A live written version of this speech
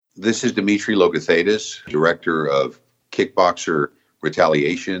This is Dimitri Logothetis, director of Kickboxer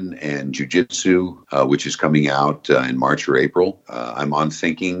Retaliation and Jiu-Jitsu, which is coming out in March or April. I'm on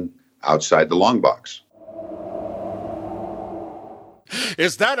Thinking Outside the Long Box.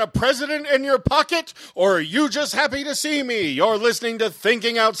 Is that a president in your pocket, or are you just happy to see me? You're listening to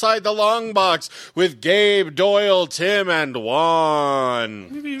Thinking Outside the Long Box with Gabe, Doyle, Tim, and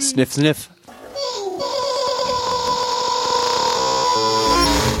Juan. Sniff, sniff.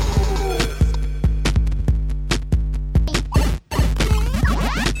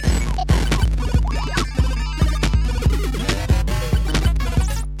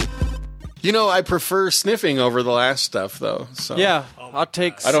 You know, I prefer sniffing over the last stuff, though. So. Yeah, I'll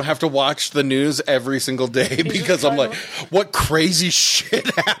take... I don't have to watch the news every single day because I'm like, what crazy shit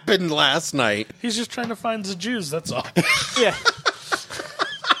happened last night? He's just trying to find the Jews, that's all. Yeah.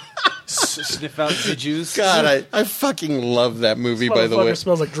 Sniff out the Jews. God, I fucking love that movie, by the way. It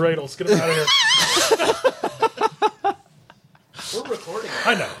smells like dreidels. Get him out of here. We're recording.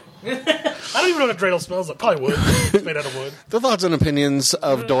 I know. I don't even know what a dreidel smells like. Probably wood. It's made out of wood. The thoughts and opinions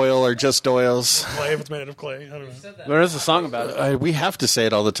of Doyle are just Doyle's. Clay, if it's made out of clay. I don't know. There is a song about it. We have to say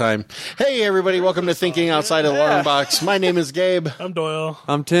it all the time. Hey, everybody. Welcome to Thinking Outside of the Long Box. My name is Gabe. I'm Doyle.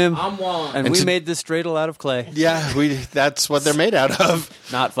 I'm Tim. I'm Juan. And we made this dreidel out of clay. Yeah, that's what they're made out of.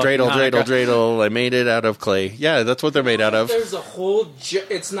 Not fucking dreidel. I made it out of clay. Yeah, that's what they're made out of. There's a whole...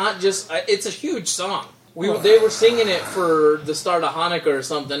 it's not just... it's a huge song. They were singing it for the start of Hanukkah or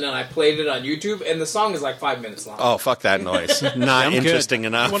something, and I played it on YouTube, and the song is like 5 minutes long. Oh, fuck that noise. Not interesting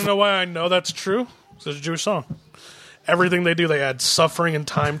enough. You want to know why I know that's true? It's a Jewish song. Everything they do, they add suffering and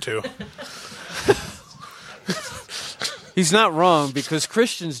time to. He's not wrong, because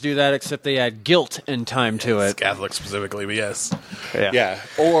Christians do that, except they add guilt and time to it. Catholics specifically, but yes. Yeah.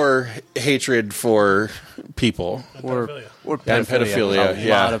 Or hatred for people. Or pedophilia. A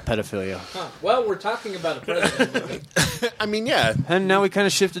lot of pedophilia. Huh. Well, we're talking about a president movie. I mean, yeah. And now we kind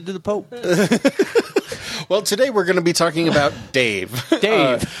of shifted to the Pope. Well, today we're going to be talking about Dave.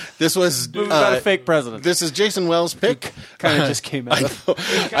 This was about a fake president. This is Jason Wells' pick. Kind of just came out.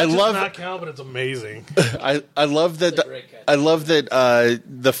 I love not count, but it's amazing. I love that.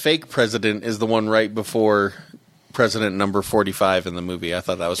 The fake president is the one right before president number 45 in the movie. I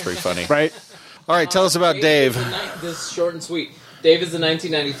thought that was pretty funny. Right. All right, tell us about Dave. This is short and sweet. Dave is a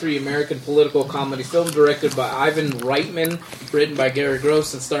 1993 American political comedy film directed by Ivan Reitman, written by Gary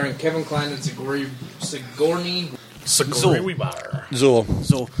Gross, and starring Kevin Kline and Sigourney Weaver.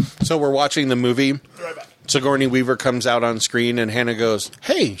 Zool. So we're watching the movie. Right back. Sigourney Weaver comes out on screen, and Hannah goes,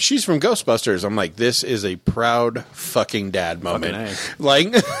 "Hey, she's from Ghostbusters." I'm like, this is a proud fucking dad moment.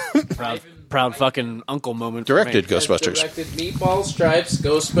 Proud fucking uncle moment. Directed Ghostbusters. Directed Meatball, Stripes,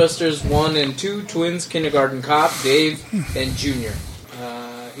 Ghostbusters 1 and 2, Twins, Kindergarten Cop, Dave, and Junior.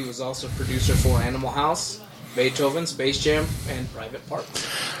 He was also producer for Animal House, Beethoven, Space Jam, and Private Parts.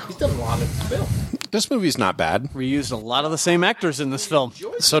 He's done a lot of film. This movie's not bad. We used a lot of the same actors in this film.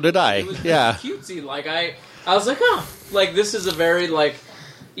 So did I. It was yeah. Cutesy. Like I was like, oh, like this is a very like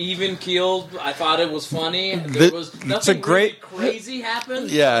even keeled. I thought it was funny. There was nothing really crazy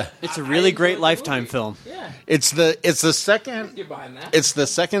happened. Yeah, it's a really great Lifetime film. Yeah, it's the second. Get behind that. It's the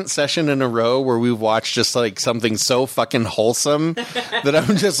second session in a row where we've watched just like something so fucking wholesome that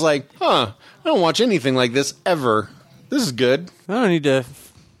I'm just like, I don't watch anything like this ever. This is good. I don't need to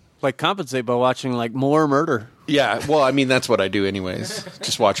compensate by watching more murder. Yeah, well, I mean that's what I do anyways.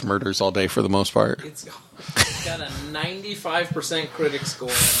 Just watch murders all day for the most part. It's got a 95% critic score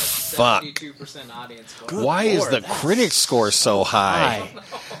and a 72% audience score. Why is the critic score so high?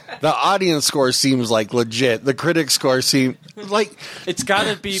 The audience score seems like legit. The critic score seems like it's got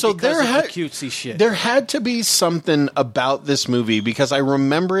to be because of the cutesy shit. There had to be something about this movie because I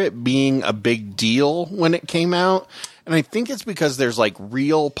remember it being a big deal when it came out. And I think it's because there's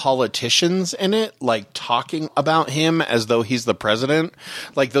real politicians in it, talking about him as though he's the president.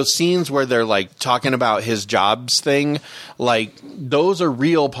 Those scenes where they're talking about his jobs thing, those are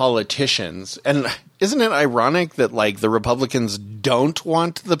real politicians. And isn't it ironic that the Republicans don't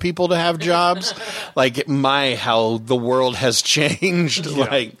want the people to have jobs? How the world has changed.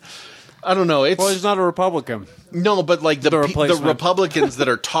 Yeah. I don't know. Well, he's not a Republican. No, but the Republicans that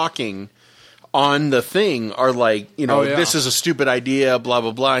are talking on the thing are this is a stupid idea, blah,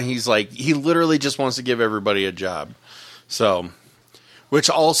 blah, blah. And he's he literally just wants to give everybody a job. So, which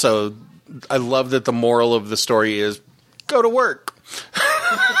also, I love that the moral of the story is go to work.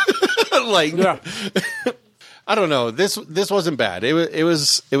 I don't know. This wasn't bad. It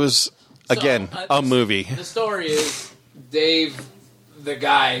was again, a movie. The story is Dave, the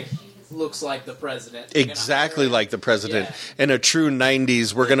guy, looks like the president. Exactly like the president. Yeah. In a true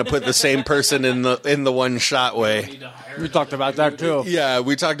 90s, we're going to put the same person in the one shot way. We talked about that too. Yeah,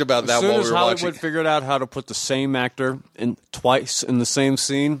 we talked about that As soon while as we were Hollywood watching. figured out how to put the same actor in twice in the same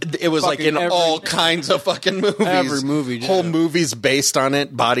scene, It was like in fucking all kinds of fucking movies. Every movie, yeah. Whole movies based on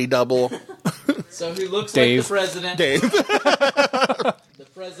it. Body double. So he looks Dave. like the president. Dave. The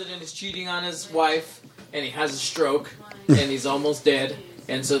president is cheating on his wife, and he has a stroke, and he's almost dead.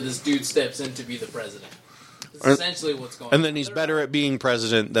 And so this dude steps in to be the president. That's essentially what's going on. And then he's better at being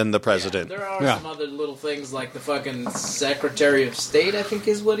president than the president. There are Yeah. some other little things like the fucking Secretary of State, I think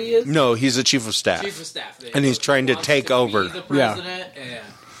is what he is. No, he's a chief of staff. Chief of Staff. And he's trying to Wants take be over. the president. Yeah.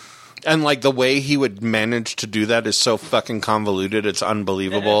 And like the way he would manage to do that is so fucking convoluted. It's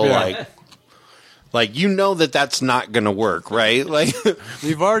unbelievable. Yeah. Like you know that's not going to work, right? Like,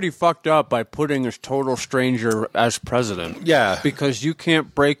 you've already fucked up by putting a total stranger as president. Yeah. Because you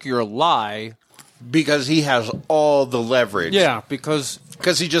can't break your lie. because he has all the leverage. Yeah, because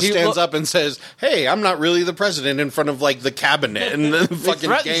he just stands up and says, "Hey, I'm not really the president," in front of like the cabinet, and then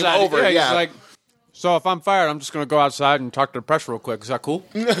fucking game over. He's Yeah, like, so if I'm fired, I'm just going to go outside and talk to the press real quick. Is that cool?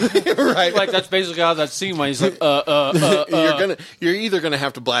 right. Like that's basically how that scene went. He's like, You're either gonna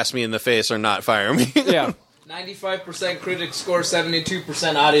have to blast me in the face or not fire me. yeah. 95% critic score,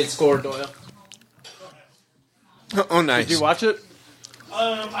 72% audience score, Doyle. Oh, nice. Did you watch it?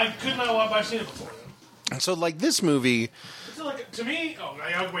 I could not watch, but I've seen it before. So like this movie, It's like, to me,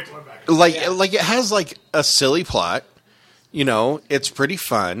 I'll wait till I'm back. like it has like a silly plot. You know, it's pretty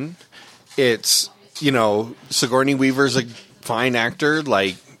fun. It's, you know, Sigourney Weaver's a fine actor.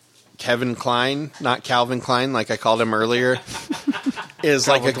 Like Kevin Kline, not Calvin Klein, like I called him earlier, is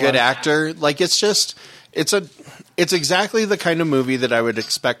like a good actor. Like it's exactly the kind of movie that I would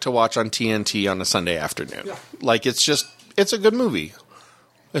expect to watch on TNT on a Sunday afternoon. Yeah. Like it's a good movie.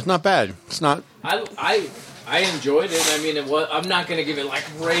 It's not bad. It's not. I enjoyed it. I mean, I'm not going to give it like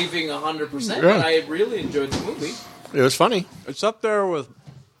raving 100%, Yeah. but I really enjoyed the movie. It was funny. It's up there with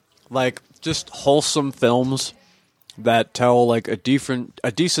like just wholesome films that tell like a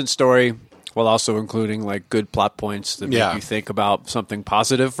decent story while also including like good plot points that make you think about something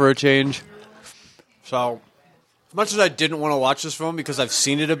positive for a change. So, as much as I didn't want to watch this film because I've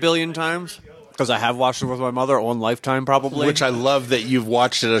seen it a billion times, because I have watched it with my mother on Lifetime probably. Which I love that you've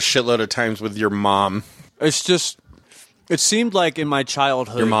watched it a shitload of times with your mom. It's just, it seemed like in my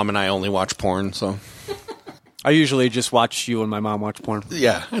childhood. Your mom and I only watch porn, so. I usually just watch you and my mom watch porn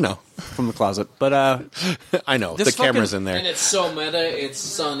Yeah, I know. from the closet. But I know. This The camera's in And there. it's so meta, it's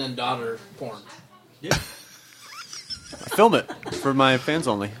son and daughter porn. I film it for my fans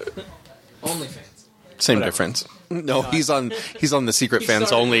only. OnlyFans. Same whatever. difference. No, he's on the secret He fans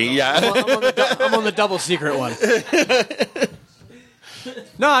started only. it. Yeah. I'm on the double secret one.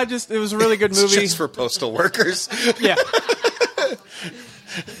 No, it was a really good It's movie. just for postal workers. Yeah.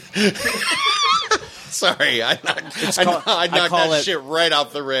 Sorry, I knocked call that it- shit right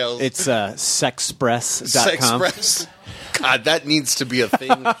off the rails. It's sexpress.com. Sexpress. God, that needs to be a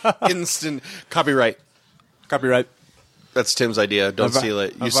thing. Instant copyright. Copyright. That's Tim's idea. Don't I've- steal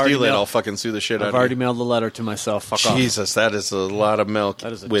it. You I've already steal it, mailed- I'll fucking sue the shit out I've of already you. mailed the letter to myself. Fuck off. Jesus, that is a lot of milk.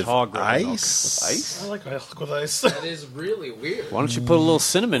 That is a with tall grain of milk. ice. With I like milk with ice. That is really weird. Why don't you put a little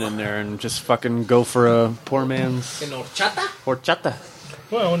cinnamon in there and just fucking go for a poor man's In horchata? horchata?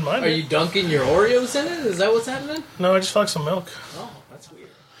 Well, I wouldn't mind Are it. you dunking your Oreos in it? Is that what's happening? No, I just like some milk. Oh, that's weird.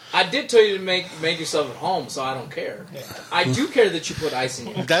 I did tell you to make yourself at home, so I don't care. I do care that you put ice in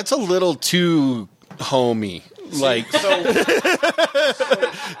it. That's a little too homey. Like,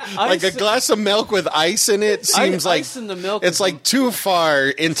 like a glass of milk with ice in it seems like ice in the milk it's is- like too far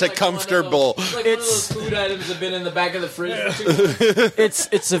into Like comfortable. It's like one of those food items that have been in the back of the fridge for too long.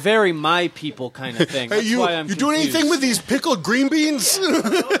 It's a very my people kind of thing. Hey, That's you why I'm doing anything with these pickled green beans? Where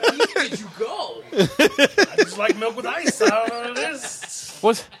did you go? I just like milk with ice. I don't know what it is.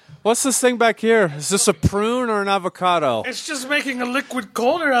 What's this thing back here? Is this a prune or an avocado? It's just making a liquid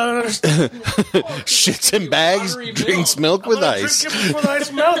colder. I don't understand. Shits in bags, Watery drinks milk. milk with I'm gonna ice. Drink it before the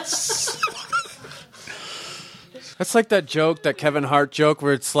ice melts. That's like that joke, that Kevin Hart joke,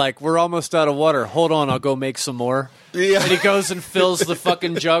 where it's like, we're almost out of water. Hold on, I'll go make some more. Yeah. And he goes and fills the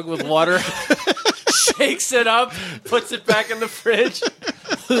fucking jug with water, shakes it up, puts it back in the fridge.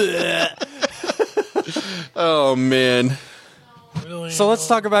 Oh man, Really? So let's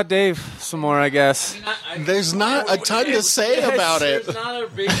talk about Dave some more, I guess. there's not a ton to say about it. It's not a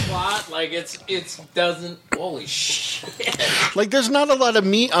big plot. Like it doesn't. Holy shit! Like, there's not a lot of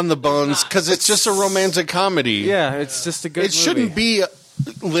meat on the bones because it's just a romantic comedy. Yeah, it's just a good It shouldn't be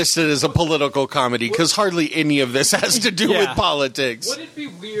listed as a political comedy because hardly any of this has to do with politics. Would it be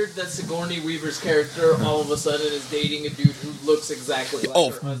weird that Sigourney Weaver's character all of a sudden is dating a dude who looks exactly like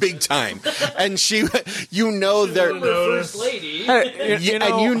her husband? Big time. And she, there, first lady.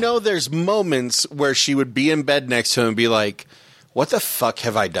 and there's moments where she would be in bed next to him and be like, what the fuck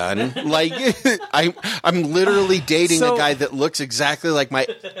have I done? Like, I'm literally dating a guy that looks exactly like my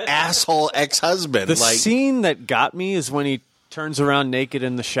asshole ex-husband. The scene that got me is when he turns around naked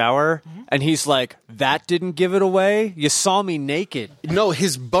in the shower, and he's like, that didn't give it away? You saw me naked. No,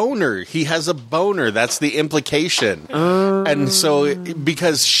 his boner. He has a boner. That's the implication. And so,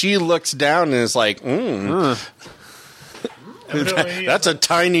 because she looks down and is like, that's a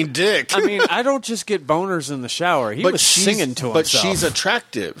tiny dick. I mean, I don't just get boners in the shower. He was singing to himself. But she's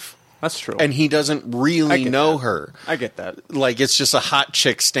attractive. That's true. And he doesn't really know her. I get that. Like, it's just a hot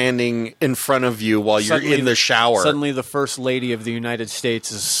chick standing in front of you while you're in the shower. Suddenly the first lady of the United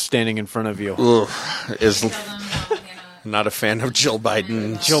States is standing in front of you. Is not a fan of Jill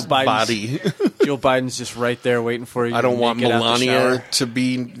Biden's body. Jill Biden's just right there waiting for you. I don't want Melania to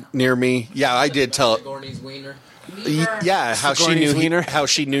be near me. Yeah, I did tell... Sigourney's wiener. Yeah, how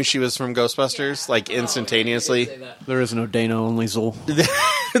she knew she was from Ghostbusters, like instantaneously. There is no Dana, only Zool.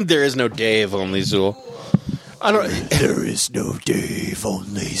 There is no Dave, only Zool. There is no Dave,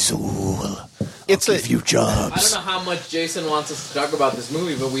 only Zool. It's a few jobs. I don't know how much Jason wants us to talk about this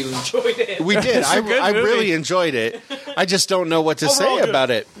movie, but we enjoyed it. We did. I really enjoyed it. I just don't know what to say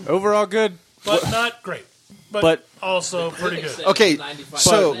about it. Overall good, but not great. But also pretty good. Okay,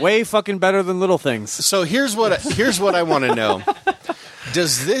 so way fucking better than Little Things. So here's what I want to know.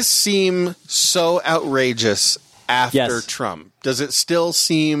 Does this seem so outrageous after Trump? Does it still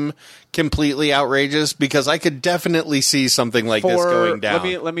seem completely outrageous? Because I could definitely see something like this going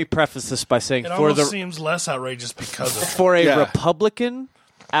down. Let me preface this by saying it almost seems less outrageous because of for a Republican,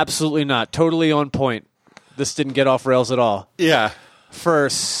 absolutely not. Totally on point. This didn't get off rails at all. Yeah. For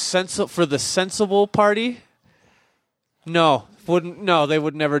the sensible party. No, they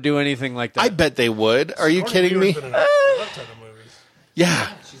would never do anything like that. I bet they would. Are you kidding me? Yeah,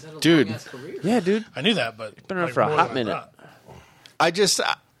 dude. Yeah, dude. I knew that, but been around for a hot minute. As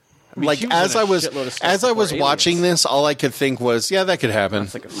I was watching this, all I could think was, yeah, that could happen.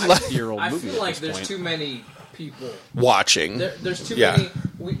 It's like a 50-year-old movie. I feel like there's too many people watching. There's too many.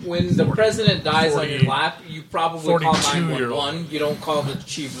 When the president dies on your lap, you probably call 911. You don't call the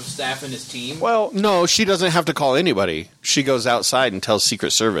chief of staff and his team. Well, no, she doesn't have to call anybody. She goes outside and tells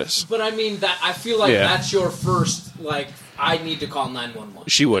Secret Service. But I mean, I feel like that's your first, like, I need to call 911.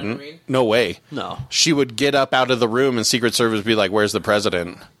 She wouldn't. You know what I mean? No way. No. She would get up out of the room and Secret Service would be like, where's the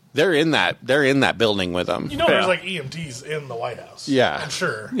president? They're in that building with them. You know, there's like EMTs in the White House. Yeah. I'm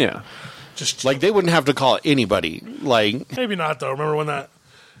sure. Yeah. Just like they wouldn't have to call anybody. Like maybe not though. Remember when that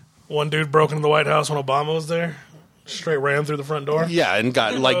one dude broke into the White House when Obama was there? Straight ran through the front door. Yeah, and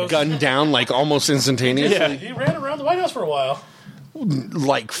got like gunned down like almost instantaneously. Yeah, he ran around the White House for a while.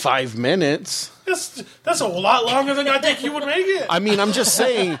 Like 5 minutes. That's a lot longer than I think you would make it. I mean, I'm just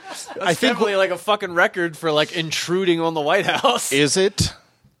saying. I think definitely like a fucking record for like intruding on the White House. Is it?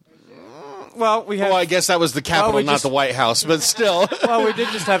 Well, I guess that was the Capitol, not the White House, but still. Well, we did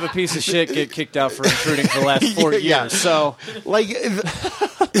just have a piece of shit get kicked out for intruding for the last 4 years. So, like,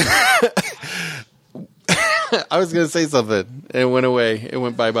 I was going to say something. It went away. It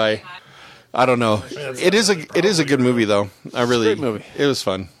went bye-bye. I don't know. It is a good movie, though. Great movie. It was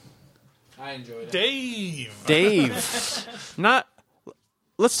fun. I enjoyed it. Dave.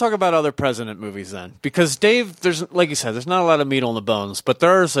 Let's talk about other president movies then, because Dave, there's like you said, there's not a lot of meat on the bones, but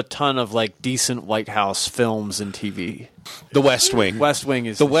there's a ton of like decent White House films and TV. The West Wing. West Wing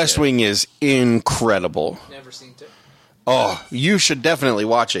is incredible. Never seen it. Oh, you should definitely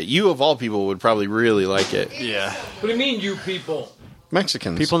watch it. You of all people would probably really like it. Yeah. What do you mean, you people?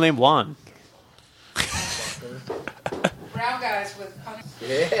 Mexicans. People named Juan. Brown guys with.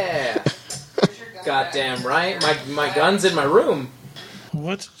 Yeah. Goddamn right. My gun's in my room.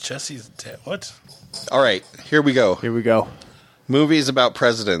 What's Jesse's dead? What? All right, here we go. Movies about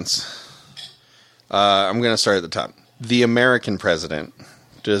presidents. I'm going to start at the top. The American President.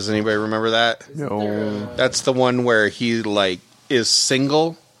 Does anybody remember that? No. That's the one where he like is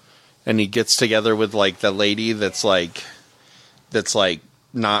single, and he gets together with like the lady that's like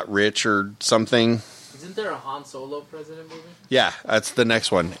not rich or something. Isn't there a Han Solo president movie? Yeah, that's the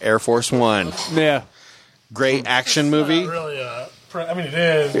next one. Air Force One. Yeah. Great action movie. Not really I mean, it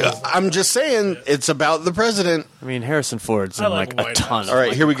is. Yeah, I'm just saying, it's about the president. I mean, Harrison Ford's in like a ton. All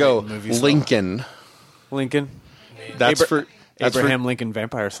right, here we go. Lincoln. That's for Abraham Lincoln,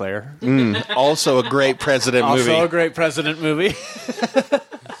 Vampire Slayer. Also a great president movie. Also a great president movie.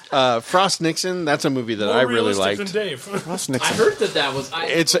 Frost Nixon, that's a movie that I really realistic liked. than Dave. Frost I Nixon. heard that was.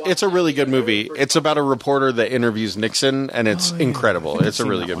 It's a really good movie. It's about a reporter that interviews Nixon, and it's incredible. It's a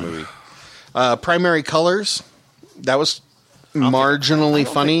really good movie. Primary Colors, that was marginally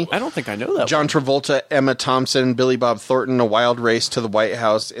funny. I don't think I know that. John Travolta, Emma Thompson, Billy Bob Thornton, A Wild Race to the White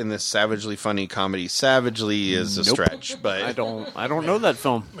House in this savagely funny comedy. Savagely is a stretch, but I don't know that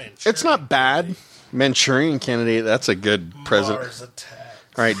film. it's not bad. Manchurian Candidate, that's a good president. Mars Attack.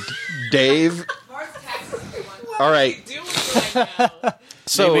 All right, Dave. Mars Attacks is a good one. All right, Doing right now.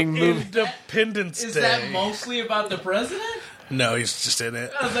 so Independence Is Day. that mostly about the president? No, he's just in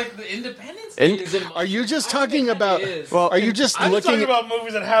it. I was like, the Independence Day is in. are you just I don't talking think about? it is. Well, Are you just I'm looking talking at? about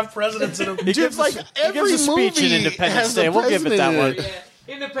movies that have presidents in them. He Dude, gives like he every gives a speech movie in Independence has Day. a We'll give it that president one. in it.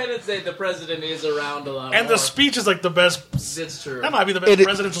 Yeah, Independence Day, the president is around a lot. And more. the speech is like the best. That's true. That might be the best It-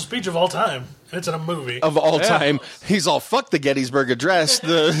 presidential speech of all time. And it's in a movie. Of all time, he's all fuck the Gettysburg Address.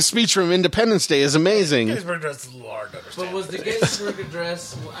 The speech from Independence Day is amazing. Gettysburg Address is hard to But understand. was the Gettysburg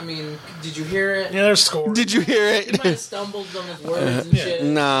Address? I mean, did you hear it? Yeah, there's scores. Did you hear He might have it? stumbled on his words and shit.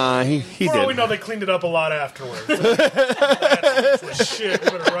 Nah, he For all we did. know, they cleaned it up a lot afterwards. That speech was shit. We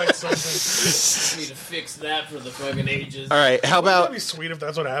better write something. Need to fix that for the fucking ages. All right, how That'd about be sweet if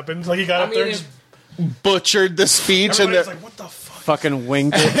that's what happened. Like he got I up there mean, and just, butchered the speech and everybody's the, like, what the fuck? Fucking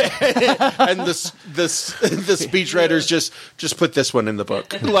winged it. and the speechwriters just put this one in the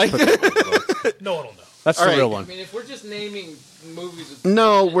book. Like, No one will know. That's All the right. real I one. mean, if we're just naming movies, with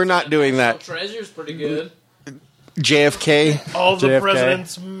No, presidents, we're not doing National that. Treasure's pretty good. JFK. All the JFK.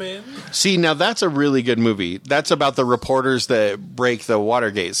 president's men. See, now that's a really good movie. That's about the reporters that break the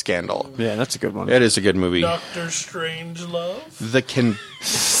Watergate scandal. Yeah, that's a good one. It is a good movie. Doctor Strangelove. The can.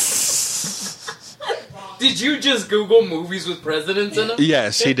 Did you just Google movies with presidents in them?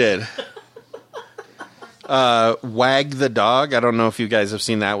 Yes, he did. Wag the Dog. I don't know if you guys have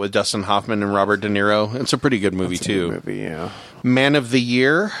seen that with Dustin Hoffman and Robert De Niro. It's a pretty good movie, too. Movie, yeah. Man of the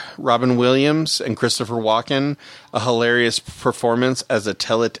Year, Robin Williams and Christopher Walken. A hilarious performance as a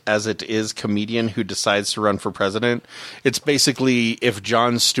tell it as it is comedian who decides to run for president. It's basically if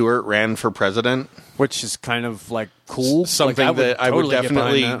Jon Stewart ran for president. Which is kind of like cool. Something Like, that I would totally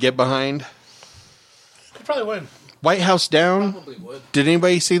definitely that. get behind. He'd probably win. White House Down. Probably would. Did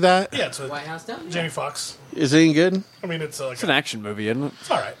anybody see that? Yeah, it's with White House Down. Jamie Foxx. Is it any good? I mean, it's like It's an action movie, isn't it? it's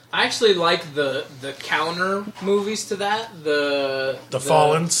all right. I actually like the counter movies to that. The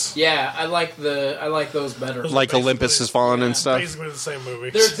Fallens. Yeah, I like those better. Those- Like Basically, Olympus Has Fallen and stuff? Basically the same movie.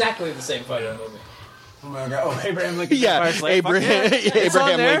 They're exactly the same fucking movie. Oh my god! Oh, Abraham Lincoln. Yeah, Abraham, It's on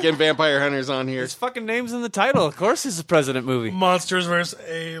Abraham there. Lincoln, Vampire Hunter's on here. His fucking name's in the title. Of course, it's a president movie. Monsters vs.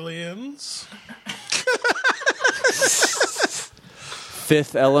 Aliens.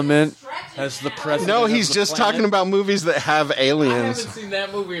 Fifth Element as the president. No, of he's the just planet. talking about movies that have I haven't aliens. seen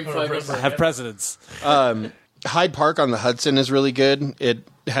that movie in fucking president. have presidents. Hyde Park on the Hudson is really good. It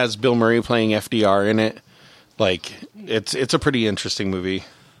has Bill Murray playing FDR in it. Like, it's a pretty interesting movie.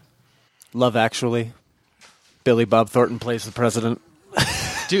 Love Actually. Billy Bob Thornton plays the president.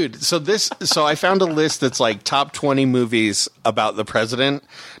 Dude, so I found a list that's like top 20 movies about the president.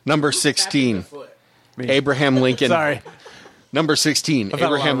 Number 16, Abraham Lincoln. Sorry. Number 16, had a lot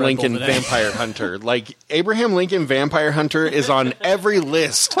Abraham of Red Bull Lincoln today. Vampire Hunter. Like, Abraham Lincoln Vampire Hunter is on every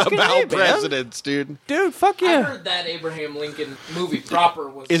list Fucking about A, man. presidents, dude. Dude, fuck I yeah. heard that Abraham Lincoln movie proper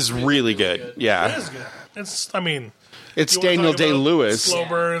was Is really good. It Yeah. is good. It's, I mean, It's you wanna Daniel talk about Day-Lewis. slow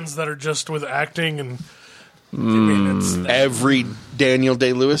burns that are just with acting and. I mean, it's Every Daniel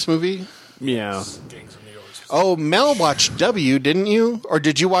Day-Lewis movie. Yeah. Gangs of New York. Oh, Mel watched W, didn't you? Or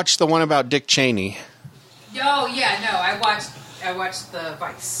did you watch the one about Dick Cheney? Oh yeah, no, I watched the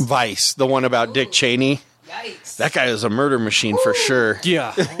Vice. Vice, the one about Dick Cheney. Yikes! That guy is a murder machine for sure.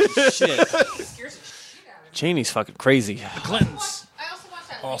 Yeah. Holy shit. Scares the shit out of me. Cheney's fucking crazy. Clintons. I also watched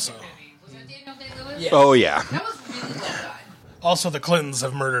that Also. Lincoln movie. Was that Daniel Day-Lewis? Yeah. Oh, yeah. That was really well done. Also, the Clintons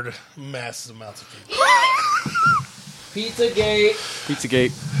have murdered massive amounts of people. Pizzagate.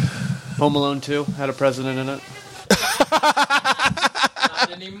 Pizzagate. Home Alone 2 had a president in it.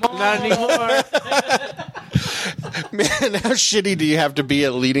 Not anymore. Not anymore. Man, how shitty do you have to be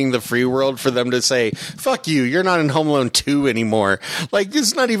at leading the free world for them to say, fuck you, you're not in Home Alone 2 anymore? Like,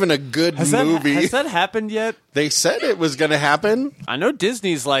 it's not even a good movie. Has that happened yet? They said it was going to happen. I know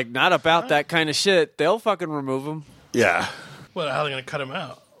Disney's like not about that kind of shit. They'll fucking remove him. Yeah. Well, how are they going to cut him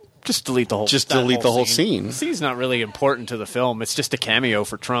out? Just delete the whole. Just that delete the whole scene. The scene's not really important to the film. It's just a cameo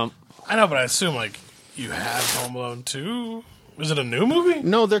for Trump. I know, but I assume, like, you have Home Alone 2? Is it a new movie?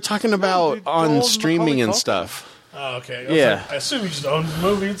 No, they're talking about the on old streaming Macaulay and Culkin. stuff. Oh, okay. Yeah. I assume he just owns the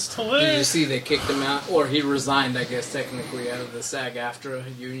movie. It's still Did there. you see they kicked him out, or he resigned? I guess technically out of the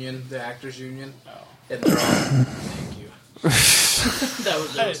SAG-AFTRA union, the actors union. Oh. And they're all, thank you. That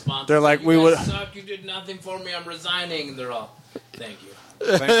was their response. They're like, "You guys suck. You did nothing for me. I'm resigning." And they're all, thank you.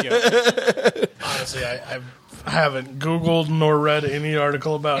 Thank you. Honestly, I haven't Googled nor read any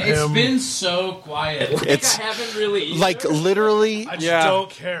article about him. It's been so quiet. I haven't really either. Like, literally, I just don't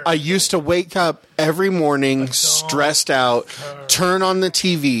care. I used to wake up every morning stressed out, turn on the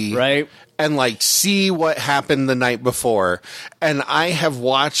TV, Right. and like see what happened the night before. And I have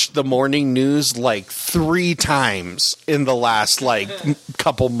watched the morning news like 3 times in the last like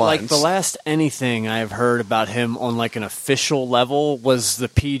couple months. Like the last anything I've heard about him on like an official level was the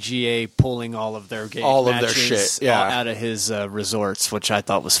PGA pulling all of their game All of their matches shit, yeah. out of his resorts, which I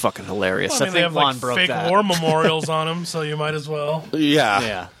thought was fucking hilarious. Well, I mean, they think have Juan like broke fake that. war memorials on him, so you might as well. yeah.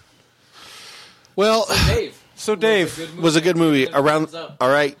 Yeah. Well, Dave. So Dave was a good movie. Around. Thumbs up. All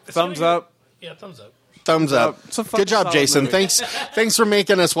right. thumbs up. Yeah, thumbs up. Thumbs up. It's a fucking Good job, solid Jason. movie. Thanks for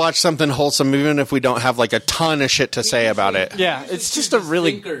making us watch something wholesome, even if we don't have like a ton of shit to say about it. Yeah, it's just a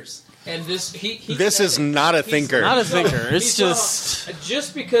really thinkers. And this he This said is it. not a He's- thinker. not a thinker. It's He's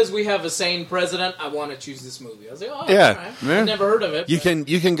just because we have a sane president, I want to choose this movie. I was like, oh, Yeah. all right. Yeah. I've never heard of it. You but-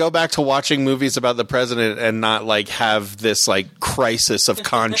 can go back to watching movies about the president and not like have this like crisis of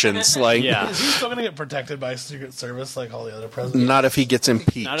conscience. Like, yeah. Is he still going to get protected by Secret Service like all the other presidents? not if he gets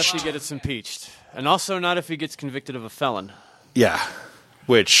impeached. not if he gets impeached, and also not if he gets convicted of a felon. Yeah,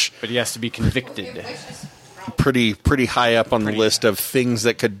 which But he has to be convicted. pretty high up on the list of things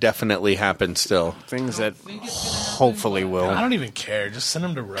that could definitely happen still. Things that hopefully will. I don't even care. Just send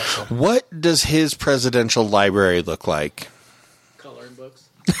him to Russia. What does his presidential library look like? Coloring books.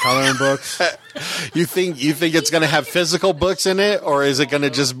 Coloring books. You think it's going to have physical books in it, or is it going to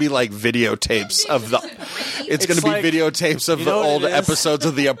just be like videotapes of the? It's going to be like- videotapes of you the know what old it is? episodes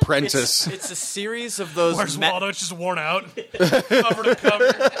of The Apprentice. It's a series of those. Where's Waldo? It's just worn out. Cover to cover.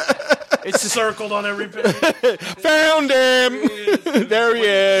 It's a Circled on every page. Found him. There he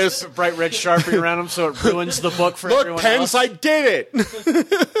is. bright red Sharpie around him, so it ruins the book for Look, everyone Pence, else. I did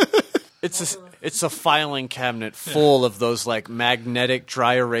it. It's a filing cabinet full of those like magnetic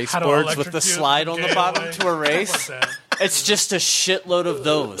dry erase How to boards with the electrocute slide on the gay bottom away. to erase. Like that. It's just a shitload of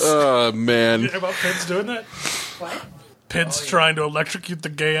those. Oh man. You hear about Pence doing that? What? Pence trying to electrocute the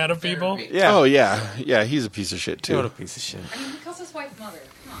gay out of people? Yeah. Oh yeah. He's a piece of shit What a too. piece of shit. I mean, he calls his wife mother.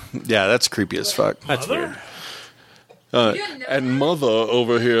 Come on. Yeah, that's creepy as fuck. That's Mother? weird. You didn't know And that? mother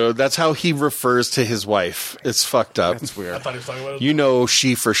over here. That's how he refers to his wife. It's fucked up. That's I weird. thought he was talking about his You know,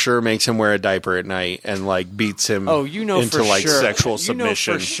 she for sure makes him wear a diaper at night and like beats him. Oh, you know into for like sure. sexual You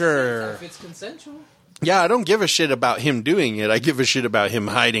submission. know for sure. If it's consensual. Yeah, I don't give a shit about him doing it. I give a shit about him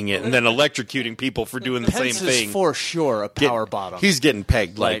hiding it and then electrocuting people for doing the Pence same is thing. for sure a Get- power bottom. He's getting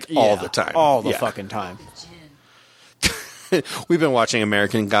pegged like all yeah, the time. all the Yeah. fucking time. We've been watching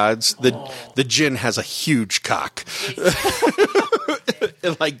American Gods. The Jinn has a huge cock.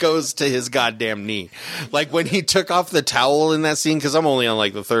 It like goes to his goddamn knee. Like when he took off the towel in that scene, because I'm only on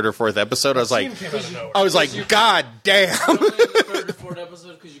like the 3rd or 4th episode. I was like, Came out of nowhere. God damn. Only in the third or fourth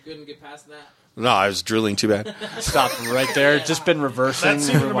episode because you couldn't get past that. No, I was drooling too bad. Stop right there. Just been reversing, That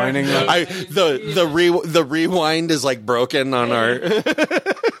scene in rewinding. American The rewind is like broken on our.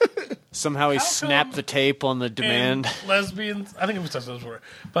 Somehow he snapped the tape on the demand. And lesbians, I think it was touched on this before,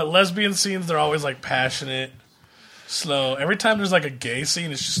 but lesbian scenes, they're always like passionate, slow. Every time there's like a gay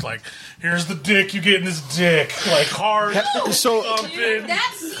scene, it's just like, here's the dick, you getting this dick. Like hard. So thumping.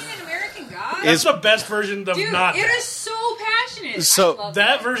 That scene in American Gods? That's the best version of Dude, not it that. is so passionate. So I love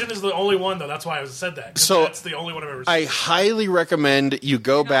That version is the only one, though. That's why I said that. 'cause So, that's the only one I've ever seen. I highly recommend you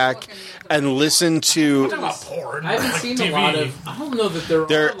go back and listen to. I'm talking about porn. I haven't like seen TV. a lot of. I don't know that there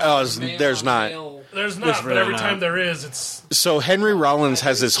There- are. a lot of oh, male there's on not. male- There's not, There's but really every not. time there is, it's. So Henry Rollins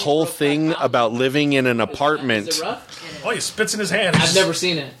has this whole thing about living in an apartment. Is it rough? Oh, he spits in his hand. I've never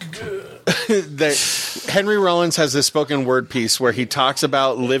seen it. That Henry Rollins has this spoken word piece where he talks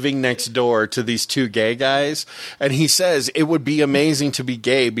about living next door to these 2 gay guys, and he says it would be amazing to be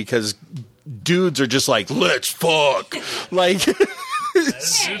gay because dudes are just like, let's fuck. Like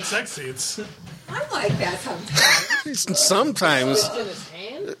It's dude sex scenes. I like that sometimes. sometimes, In his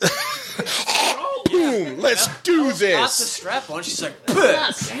hand? boom, let's do Lots of this. strap on. She's like,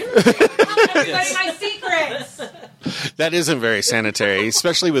 Everybody, my secrets. That isn't very sanitary,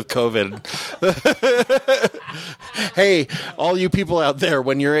 especially with COVID. Hey, all you people out there,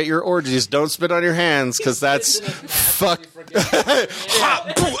 when you're at your orgies, don't spit on your hands because that's fuck.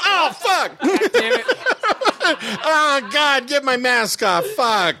 Oh, fuck. damn it. Oh, God, get my mask off.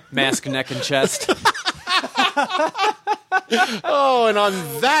 Fuck. Mask, neck, and chest. Oh, and on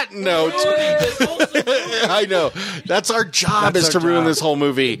that note, I know that's our job is to ruin this whole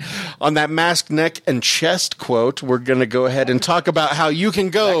movie. On that mask, neck, and chest quote, we're going to go ahead and talk about how you can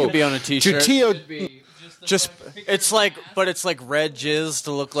go That could be on a t-shirt. to It's like red jizz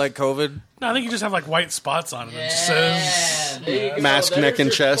to look like COVID. No, I think you just have like white spots on it. It says there you Mask, go. neck, and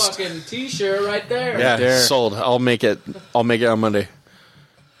There's your chest. Fucking t-shirt right there. Yeah, there. sold. I'll make it on Monday.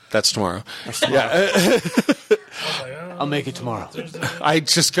 That's tomorrow. Yeah, I'll make it tomorrow. I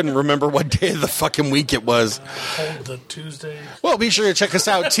just couldn't remember what day of the fucking week it was. hold the Tuesday. Well, be sure to check us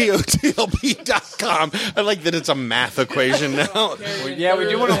out, totlb.com. I like that it's a math equation now. Yeah, we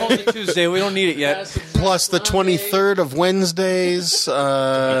do want to hold it Tuesday. We don't need it yet. Plus the 23rd of Wednesdays,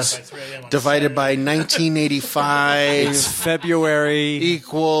 divided by 1985 February.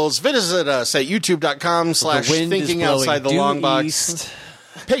 equals. Visit us at youtube.com/thinking outside the long box.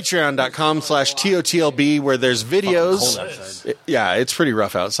 Patreon.com/TOTLB, where there's videos. Yeah, it's pretty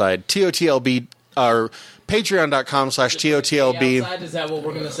rough outside. TOTLB, or Patreon.com/TOTLB. Outside, is that what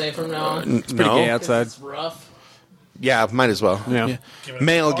we're going to say from now on? It's pretty gay outside. It's rough. Yeah, might as well. Yeah.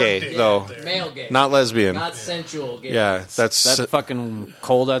 Male gay, though. Male gay. Not lesbian. Not sensual gay. Yeah, that's... That fucking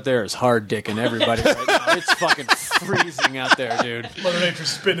cold out there is hard dicking everybody right now. It's fucking freezing out there, dude. Mother Nature's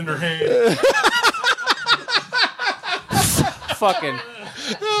spitting her hand. Fucking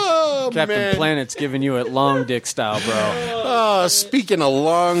Captain Planet's giving you it long dick style, bro. Speaking of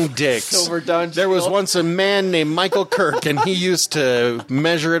long dicks, there was once a man named Michael Kirk, and he used to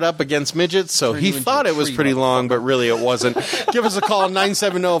measure it up against midgets, so he thought it was pretty long, but really it wasn't. Give us a call,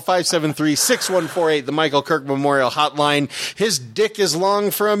 970-573-6148, the Michael Kirk Memorial Hotline. His dick is long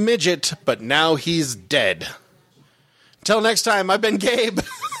for a midget, but now he's dead. Till next time, I've been Gabe.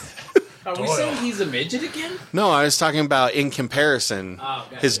 Are we saying he's a midget again? No, I was talking about in comparison. Oh,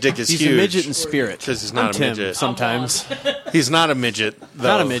 gotcha. His dick is He's huge. a midget in spirit. Because he's not a Tim, midget. sometimes. He's not a midget, though.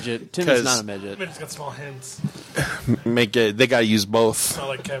 Not a midget. Tim is 'cause not a midget. It's got small hands. They got to use both. Smell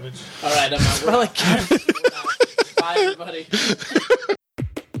like cabbage. All right, I'm out. We're Bye, everybody.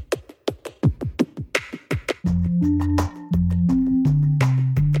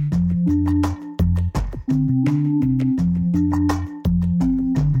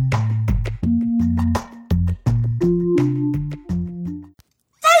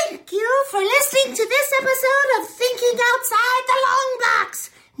 Thank you for listening to this episode of Thinking Outside the Long Box.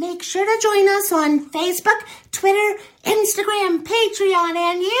 Make sure to join us on Facebook, Twitter, Instagram, Patreon,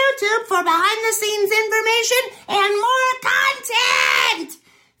 and YouTube for behind-the-scenes information and more content.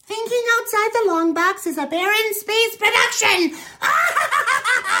 Thinking Outside the Long Box is a Barren Space production.